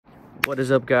What is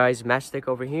up, guys? Mazda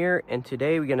over here, and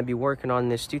today we're going to be working on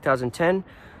this 2010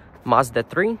 Mazda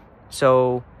 3.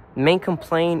 So main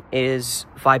complaint is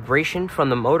vibration from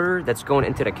the motor that's going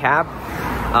into the cab,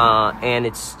 and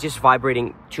it's just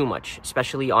vibrating too much,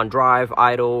 especially on drive,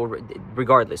 idle,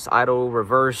 regardless, idle,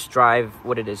 reverse, drive,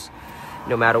 what it is,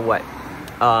 no matter what.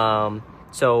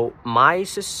 So my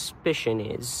suspicion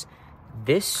is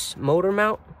this motor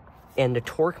mount and the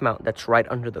torque mount that's right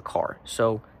under the car.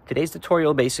 So today's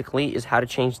tutorial basically is how to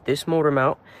change this motor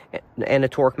mount and the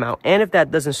torque mount. And if that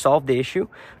doesn't solve the issue,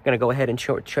 I'm going to go ahead and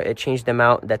change the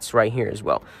mount that's right here as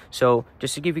well. So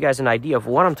just to give you guys an idea of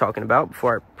what I'm talking about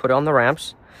before I put on the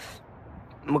ramps,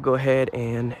 I'm going to go ahead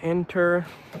and enter.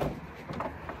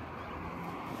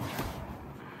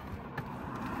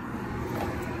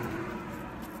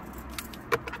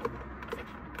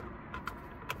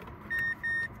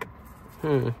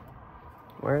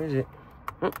 Where is it?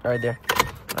 Right there.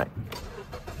 All right.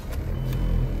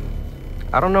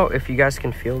 I don't know if you guys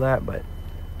can feel that, but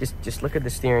just look at the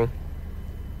steering.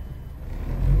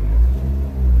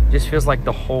 Just feels like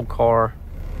the whole car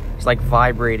is like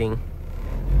vibrating.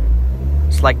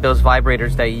 It's like those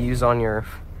vibrators that you use on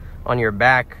your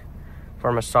back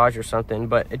for a massage or something,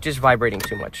 but it's just vibrating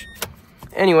too much.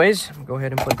 Anyways, go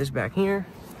ahead and put this back here.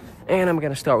 And I'm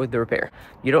going to start with the repair.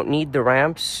 You don't need the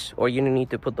ramps, or you don't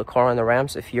need to put the car on the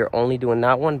ramps if you're only doing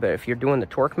that one. But if you're doing the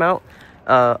torque mount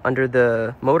under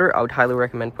the motor, I would highly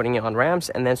recommend putting it on ramps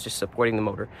and then just supporting the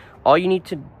motor. All you need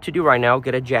to do right now,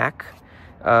 get a jack.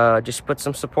 Just put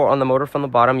some support on the motor from the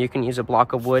bottom. You can use a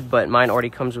block of wood, but mine already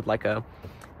comes with like a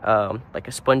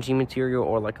spongy material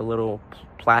or like a little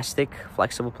plastic,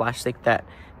 flexible plastic that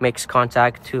makes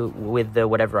contact with the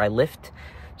whatever I lift.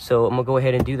 So I'm gonna go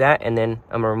ahead and do that, and then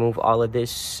I'm gonna remove all of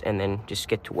this and then just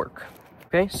get to work.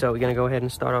 Okay, so we're gonna go ahead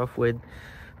and start off with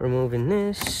removing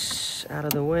this out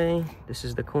of the way. This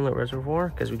is the coolant reservoir,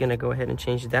 because we're gonna go ahead and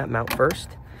change that mount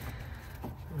first.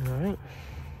 All right,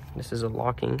 this is a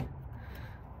locking.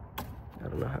 I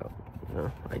don't know how,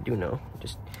 no, I do know.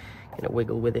 Just gonna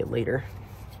wiggle with it later.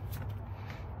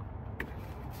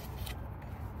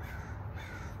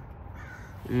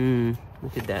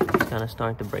 Look at that, it's kind of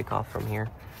starting to break off from here.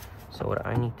 So what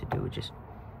I need to do is just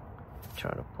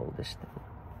try to pull this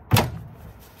thing.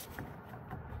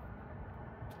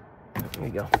 Here we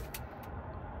go.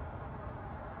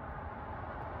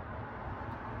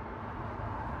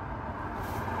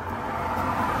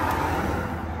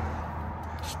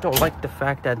 Just don't like the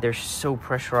fact that they're so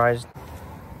pressurized.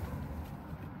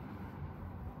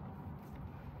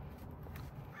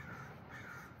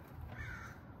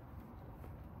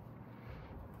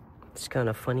 It's kind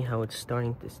of funny how it's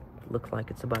starting to look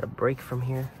like it's about to break from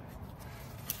here.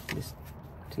 Just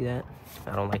see that?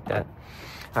 I don't like that.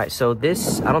 All right, so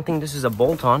this, I don't think this is a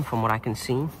bolt-on from what I can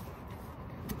see.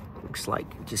 Looks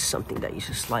like just something that you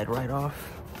should slide right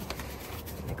off.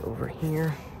 Like over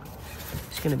here.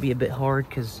 It's gonna be a bit hard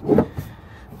because,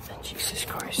 Jesus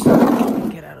Christ,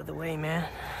 get out of the way, man.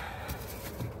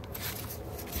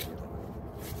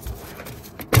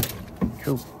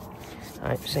 Cool. All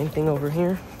right, same thing over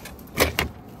here.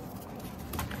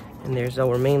 And there's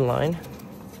our main line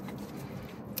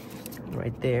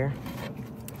right there.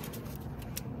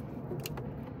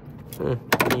 I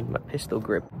need my pistol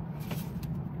grip.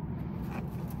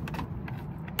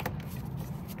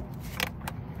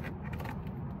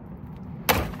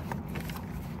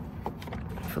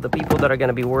 For the people that are going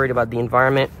to be worried about the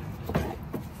environment,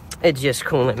 it's just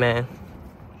coolant, man.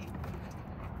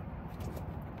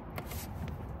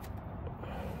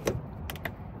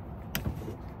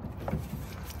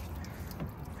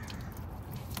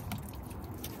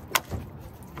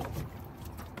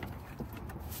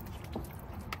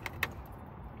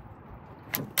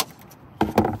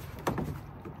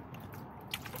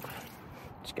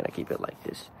 Gonna keep it like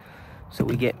this so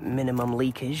we get minimum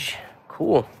leakage.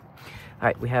 Cool. All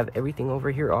right, we have everything over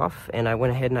here off, and I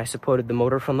went ahead and I supported the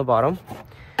motor from the bottom,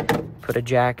 put a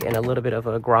jack and a little bit of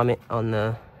a grommet on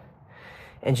the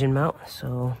engine mount.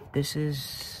 So this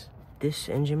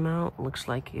engine mount looks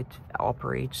like it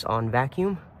operates on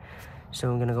vacuum, so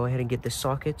I'm gonna go ahead and get the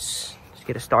sockets. Let's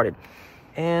get it started.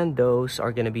 And those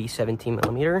are gonna be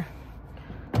 17mm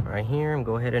right here. I'm gonna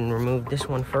go ahead and remove this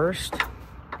one first.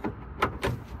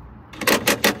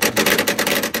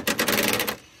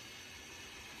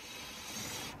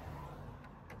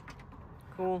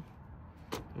 Cool.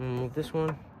 Move this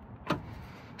one.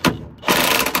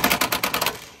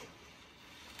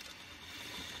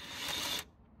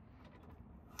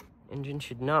 Engine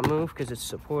should not move because it's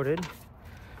supported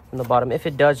from the bottom. If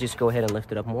it does, just go ahead and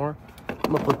lift it up more.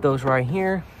 I'm gonna put those right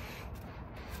here.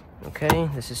 Okay,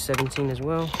 this is 17 as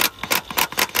well.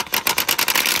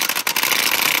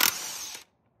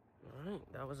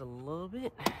 was a little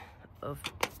bit of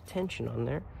tension on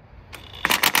there.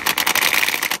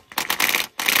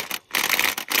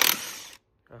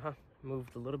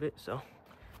 Moved a little bit, so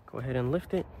go ahead and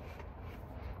lift it.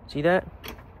 See that?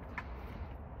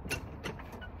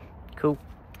 Cool.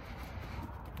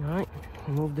 All right,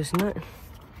 remove this nut.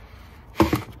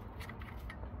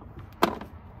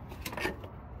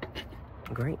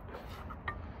 Great.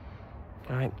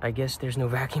 All right, I guess there's no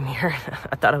vacuum here.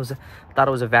 I thought it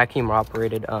was a vacuum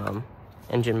operated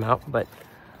engine mount, but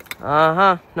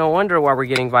no wonder why we're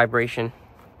getting vibration.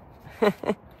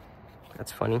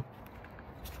 That's funny.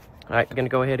 All right, I'm gonna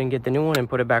go ahead and get the new one and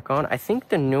put it back on. I think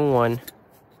the new one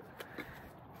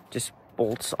just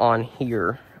bolts on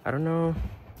here. I don't know.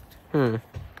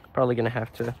 Probably gonna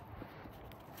have to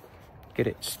get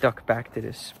it stuck back to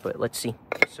this, but let's see.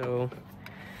 So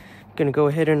I'm gonna go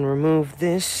ahead and remove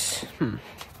this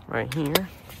right here.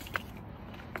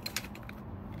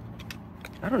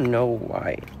 I don't know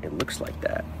why it looks like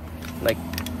that. Like,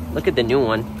 look at the new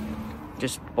one.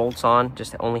 Just bolts on,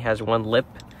 just only has one lip.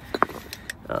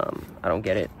 I don't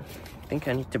get it. I think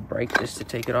I need to break this to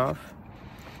take it off,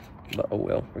 but oh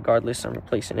well. Regardless, I'm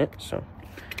replacing it, so.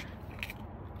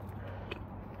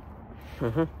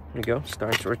 There you go,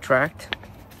 starting to retract.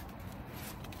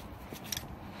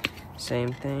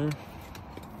 Same thing.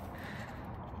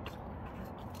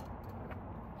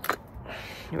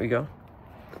 Here we go.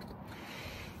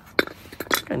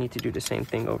 I think I need to do the same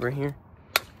thing over here.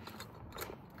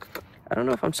 I don't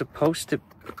know if I'm supposed to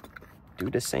do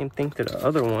the same thing to the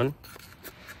other one.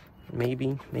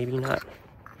 Maybe, maybe not.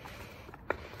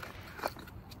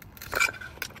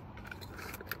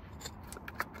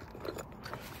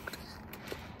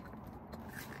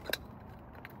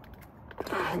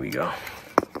 Here we go.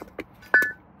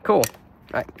 Cool. All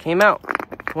right, came out.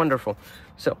 Wonderful.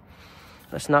 So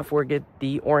let's not forget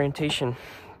the orientation.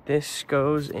 This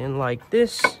goes in like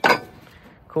this.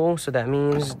 Cool. So that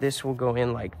means this will go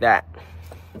in like that.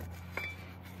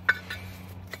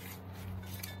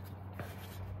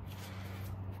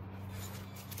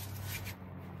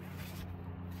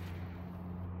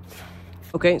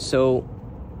 Okay, so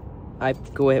I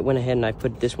went ahead and I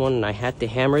put this one, and I had to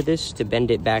hammer this to bend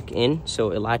it back in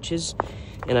so it latches.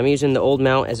 And I'm using the old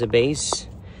mount as a base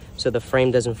so the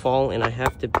frame doesn't fall, and I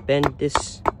have to bend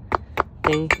this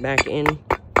thing back in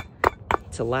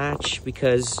to latch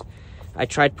because I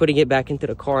tried putting it back into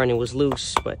the car and it was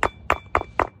loose, but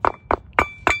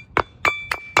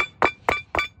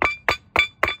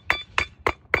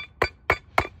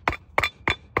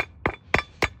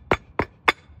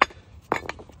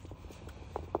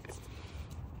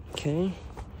okay.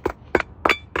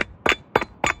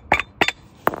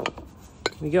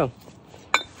 Here we go.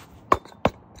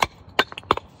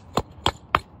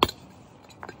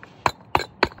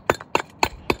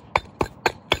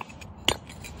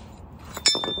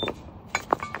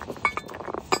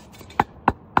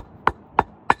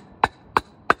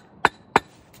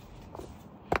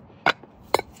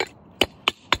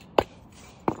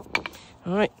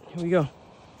 All right, here we go.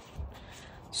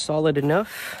 Solid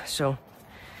enough, so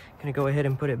gonna go ahead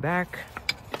and put it back.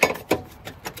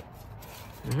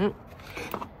 Go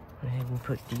ahead and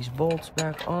put these bolts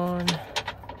back on.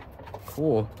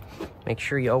 Cool. Make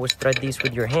sure you always thread these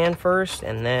with your hand first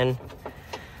and then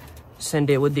send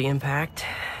it with the impact.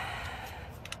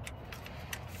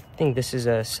 I think this is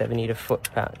a 70 to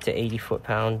 80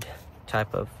 foot-pound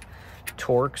type of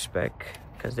torque spec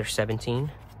because they're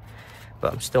 17.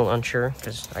 But I'm still unsure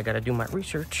because I gotta do my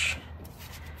research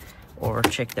or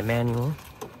check the manual.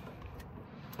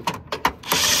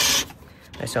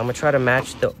 So I'm gonna try to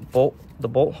match the bolt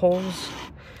holes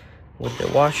with the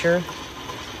washer,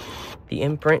 the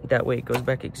imprint, that way it goes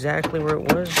back exactly where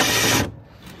it was.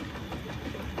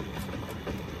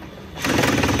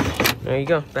 There you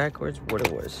go, backwards what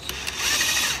it was.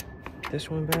 This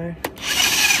one back.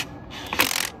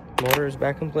 Motor is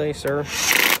back in place, sir.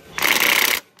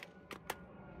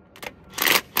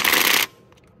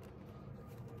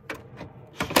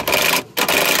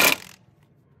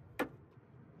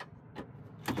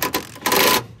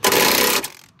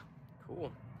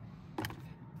 Cool.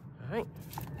 All right,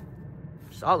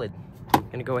 solid.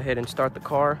 Gonna go ahead and start the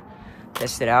car,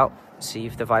 test it out, see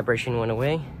if the vibration went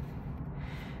away.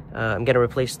 I'm gonna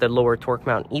replace the lower torque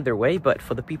mount either way, but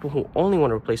for the people who only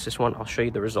want to replace this one, I'll show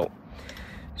you the result.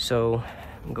 So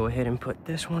go ahead and put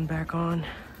this one back on.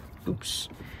 Oops,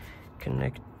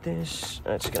 connect this.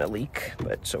 It's gonna leak,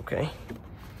 but it's okay.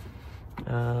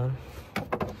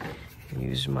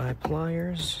 Use my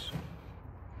pliers.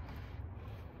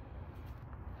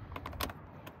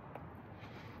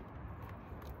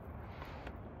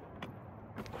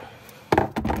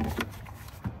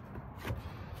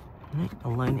 Right,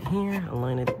 align it here,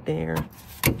 align it there.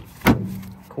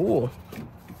 Cool.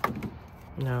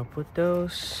 Now put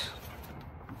those.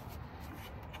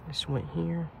 This went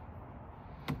here.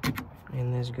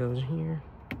 And this goes here.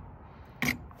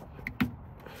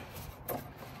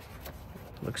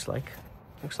 Looks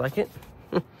like it.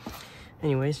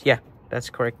 Anyways, yeah, that's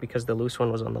correct because the loose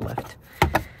one was on the left.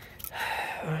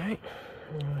 All right,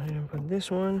 go ahead and put this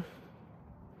one.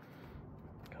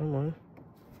 Come on.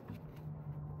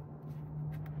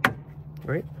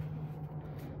 Right.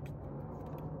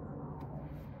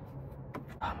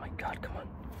 Oh my God, come on.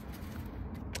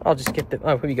 I'll just get the,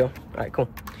 oh, here we go. All right, cool.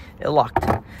 It locked.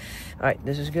 All right,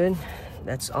 this is good.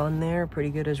 That's on there, pretty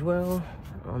good as well.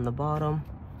 On the bottom.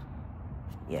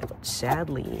 Yeah, but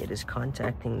sadly, it is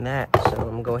contacting that, so I'm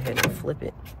gonna go ahead and flip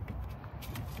it.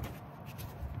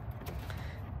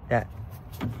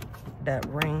 That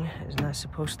ring is not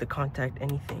supposed to contact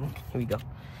anything. Here we go.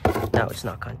 Now it's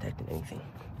not contacting anything.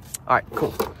 All right,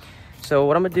 cool. So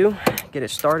what I'm gonna do, get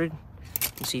it started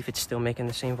and see if it's still making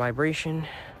the same vibration.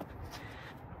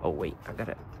 Oh wait, I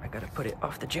gotta put it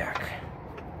off the jack.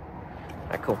 All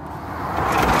right, cool.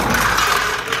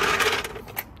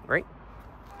 Right.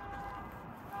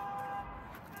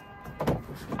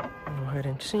 Go ahead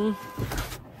and see.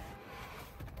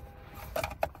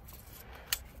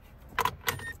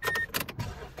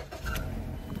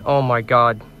 Oh my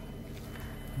God.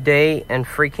 Day and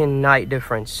freaking night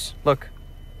difference. Look.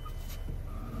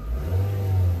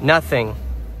 Nothing.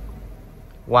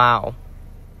 Wow.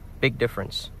 Big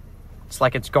difference. It's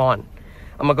like it's gone.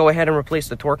 I'm gonna go ahead and replace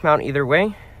the torque mount either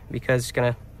way because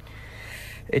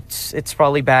it's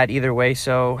probably bad either way.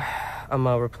 So I'm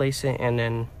gonna replace it and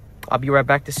then I'll be right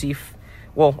back to see if,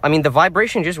 well, I mean, the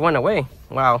vibration just went away.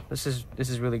 Wow, this is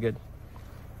really good.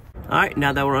 All right,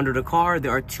 now that we're under the car,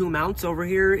 there are two mounts over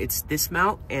here. It's this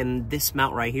mount and this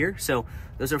mount right here. So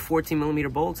those are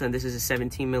 14mm bolts and this is a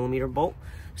 17mm bolt.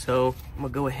 So I'm gonna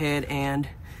go ahead and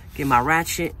get my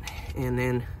ratchet and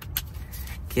then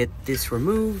get this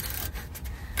removed.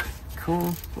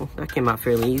 Cool. Well, that came out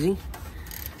fairly easy.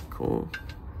 Cool.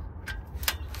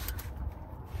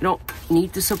 You don't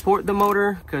need to support the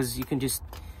motor because you can just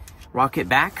rock it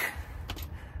back.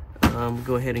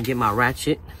 Go ahead and get my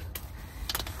ratchet,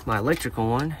 my electrical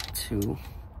one, to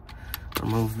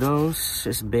remove those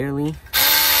just barely.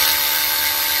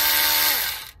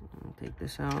 Take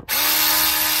this out.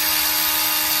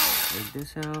 Take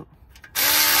this out.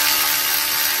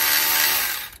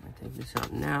 Take this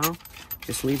out now.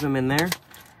 Just leave them in there.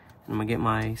 I'm gonna get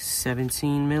my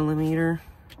 17mm.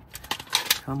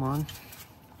 Come on.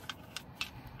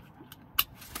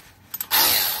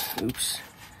 Oops.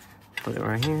 Put it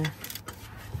right here.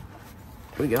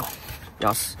 Here we go.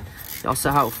 Y'all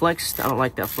saw how it flexed? I don't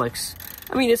like that flex.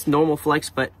 I mean, it's normal flex,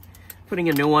 but putting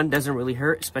a new one doesn't really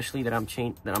hurt, especially that I'm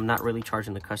not really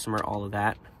charging the customer all of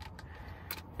that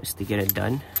just to get it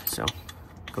done. So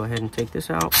go ahead and take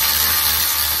this out.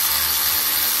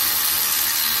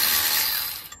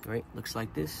 Right, looks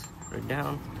like this. Put it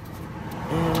down.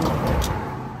 And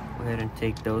go ahead and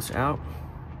take those out.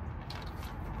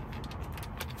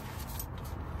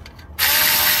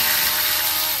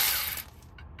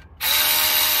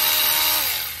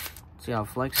 See how it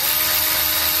flexes?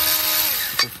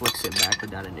 You can flex it back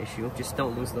without an issue. Just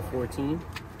don't lose the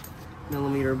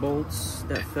 14mm bolts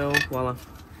that fell while I'm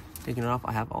taking it off.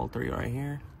 I have all three right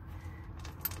here.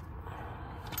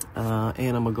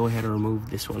 And I'm gonna go ahead and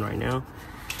remove this one right now.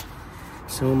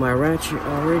 So my ratchet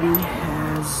already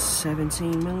has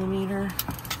 17mm.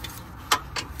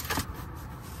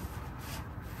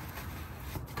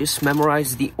 Just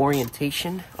memorize the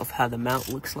orientation of how the mount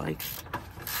looks like.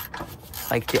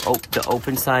 Like the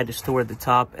open side is toward the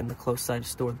top and the closed side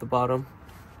is toward the bottom.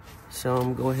 So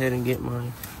I'm gonna go ahead and get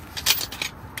my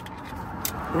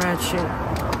ratchet.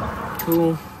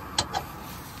 Cool.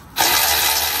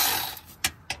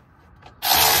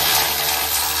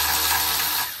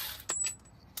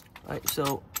 Alright,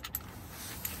 so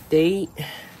they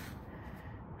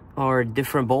are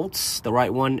different bolts. The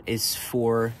right one is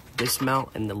for this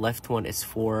mount and the left one is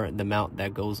for the mount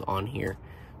that goes on here.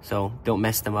 So don't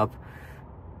mess them up.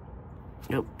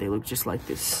 Nope, they look just like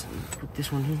this. Put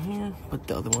this one in here, put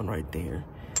the other one right there.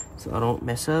 So I don't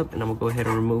mess up, and I'm gonna go ahead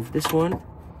and remove this one.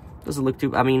 Doesn't look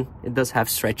too, I mean, it does have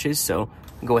stretches, so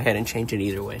go ahead and change it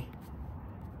either way.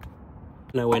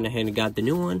 And I went ahead and got the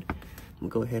new one. I'm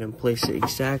gonna go ahead and place it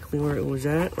exactly where it was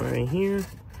at, right here.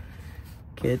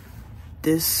 Get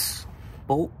this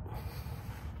bolt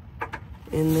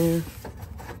in there.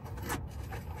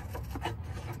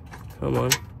 Come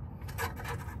on.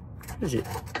 Where is it?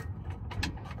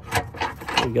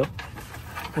 There we go.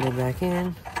 Put it back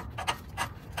in.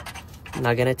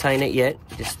 Not gonna tighten it yet.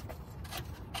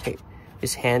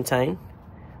 Just hand tighten,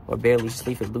 or barely, just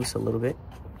leave it loose a little bit.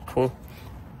 Cool.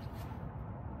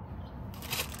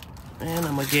 And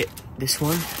I'm gonna get this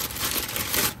one,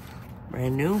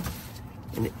 brand new,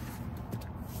 and it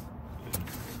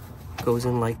goes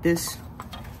in like this.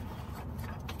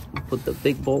 Put the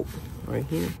big bolt right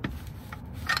here.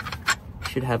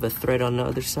 Should have a thread on the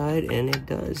other side, and it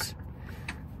does.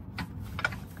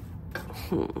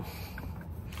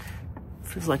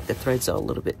 Feels like the threads are a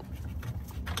little bit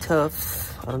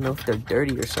tough. I don't know if they're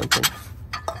dirty or something.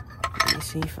 Let me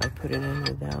see if I put it in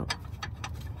without.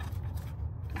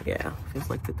 Yeah, feels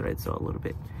like the threads are a little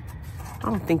bit. I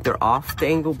don't think they're off the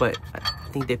angle, but I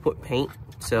think they put paint,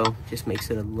 so just makes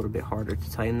it a little bit harder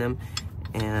to tighten them.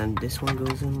 And this one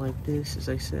goes in like this, as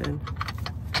I said.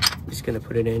 I'm just gonna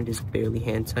put it in, just barely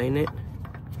hand tighten it.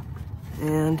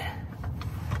 And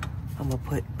I'm gonna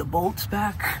put the bolts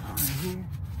back on here.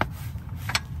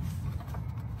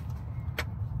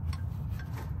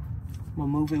 I'm gonna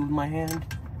move it with my hand.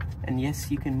 And yes,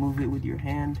 you can move it with your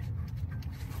hand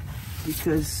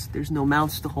because there's no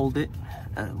mounts to hold it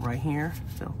right here.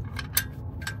 So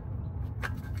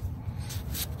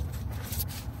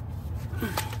you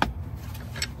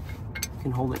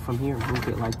can hold it from here and move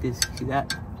it like this. See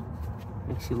that?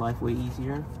 Makes your life way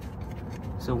easier.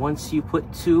 So once you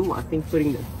put two, I think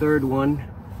putting the third one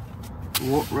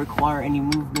won't require any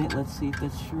movement. Let's see if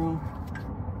that's true.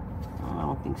 I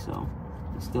don't think so.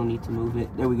 You still need to move it.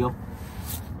 There we go.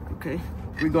 Okay.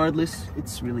 Regardless,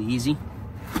 it's really easy.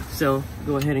 So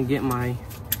go ahead and get my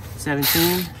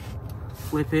 17,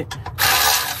 flip it.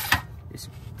 Just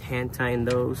hand tighten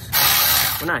those.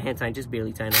 Well, not hand tighten, just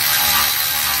barely tighten them.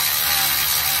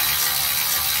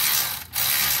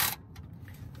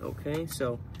 Okay,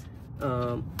 so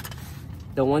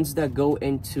the ones that go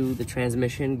into the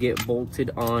transmission get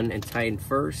bolted on and tightened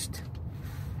first.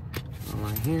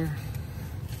 Right here.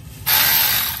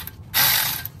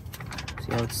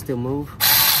 See how it still move?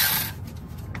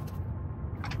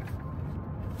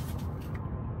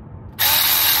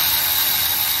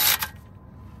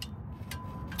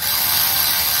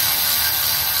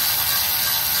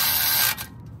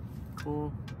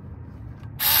 Cool.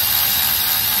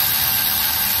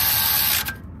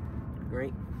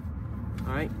 Great.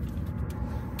 All right.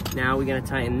 Now we're gonna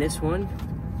tighten this one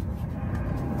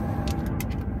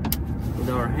with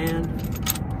our hand.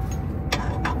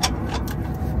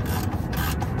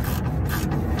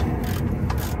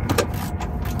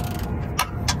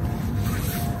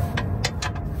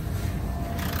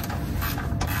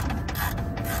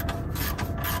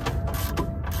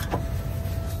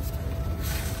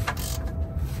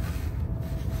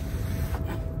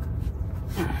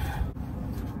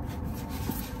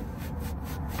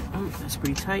 That's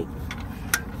pretty tight.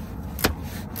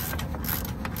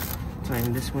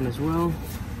 Tighten this one as well.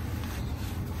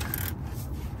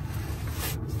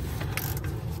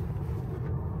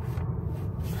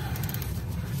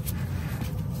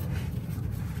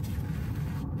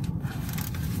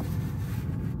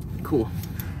 Cool.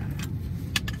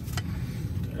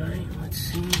 All right, let's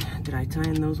see. Did I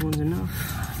tighten those ones enough?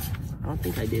 I don't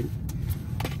think I did.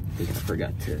 I think I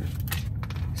forgot to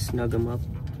snug them up.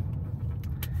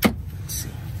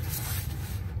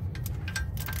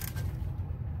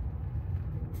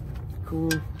 Cool.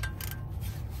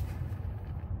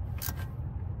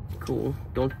 Cool.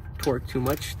 Don't torque too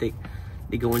much. They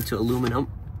go into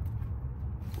aluminum.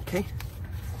 Okay.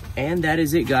 And that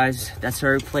is it, guys. That's how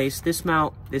I replaced this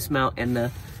mount, and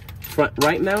the front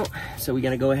right mount. So we're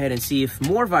gonna go ahead and see if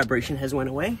more vibration has went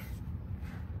away.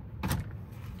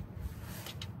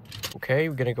 Okay,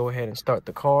 we're gonna go ahead and start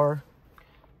the car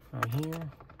right here.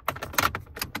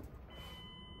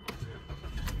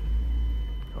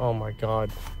 Oh my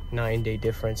God. 9-day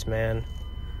difference, man.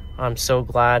 I'm so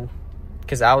glad,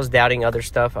 because I was doubting other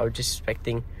stuff. I was just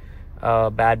expecting a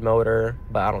bad motor,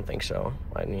 but I don't think so.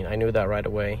 I mean, I knew that right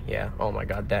away. Yeah. Oh my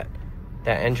God, that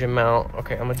engine mount.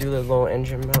 Okay, I'm gonna do the little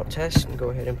engine mount test and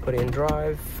go ahead and put it in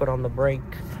drive. Foot on the brake.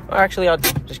 Oh, actually, I'll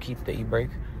just keep the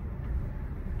e-brake.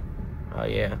 Oh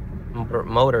yeah,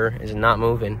 motor is not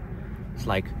moving. It's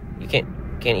like you can't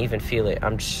even feel it.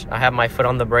 I have my foot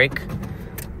on the brake,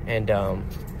 and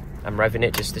I'm revving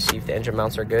it just to see if the engine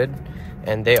mounts are good,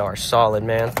 and they are solid,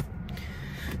 man.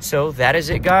 So that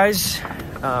is it, guys.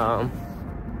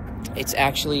 It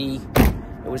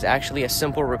was actually a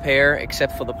simple repair,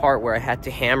 except for the part where I had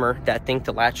to hammer that thing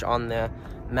to latch on the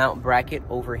mount bracket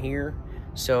over here.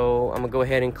 So I'm gonna go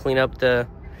ahead and clean up the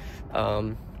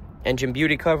engine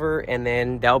beauty cover, and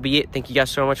then that'll be it. Thank you guys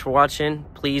so much for watching.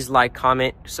 Please like,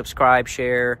 comment, subscribe,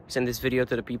 share, send this video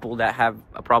to the people that have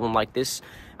a problem like this.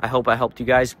 I hope I helped you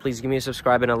guys. Please give me a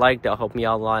subscribe and a like. That'll help me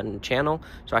out a lot in the channel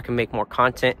so I can make more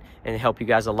content and help you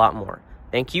guys a lot more.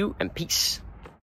 Thank you and peace.